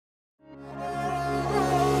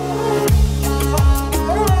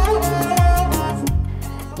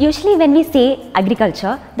Usually when we say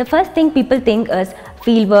agriculture, the first thing people think is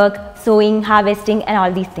field work, sowing, harvesting and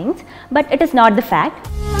all these things, but it is not the fact.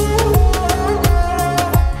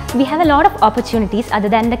 We have a lot of opportunities other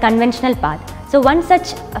than the conventional path. So one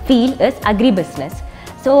such field is agribusiness.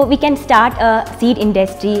 So we can start a seed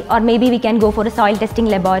industry, or maybe we can go for a soil testing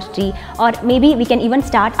laboratory, or maybe we can even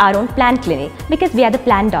start our own plant clinic because we are the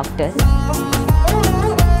plant doctors.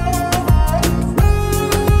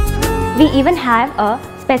 We even have a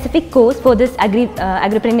specific course for this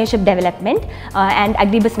agripreneurship development and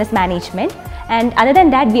agribusiness management. And other than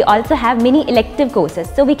that, we also have many elective courses,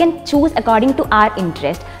 so we can choose according to our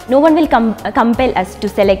interest. No one will compel us to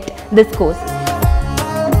select this course.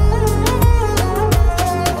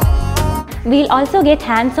 We'll also get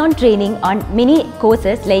hands-on training on many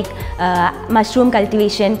courses like mushroom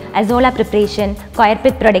cultivation, azolla preparation, coir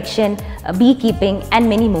pith production, beekeeping and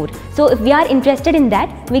many more. So if we are interested in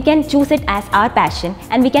that, we can choose it as our passion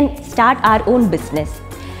and we can start our own business.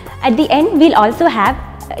 At the end, we'll also have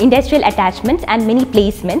industrial attachments and many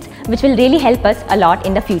placements which will really help us a lot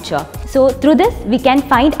in the future. So through this, we can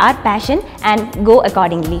find our passion and go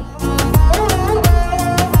accordingly.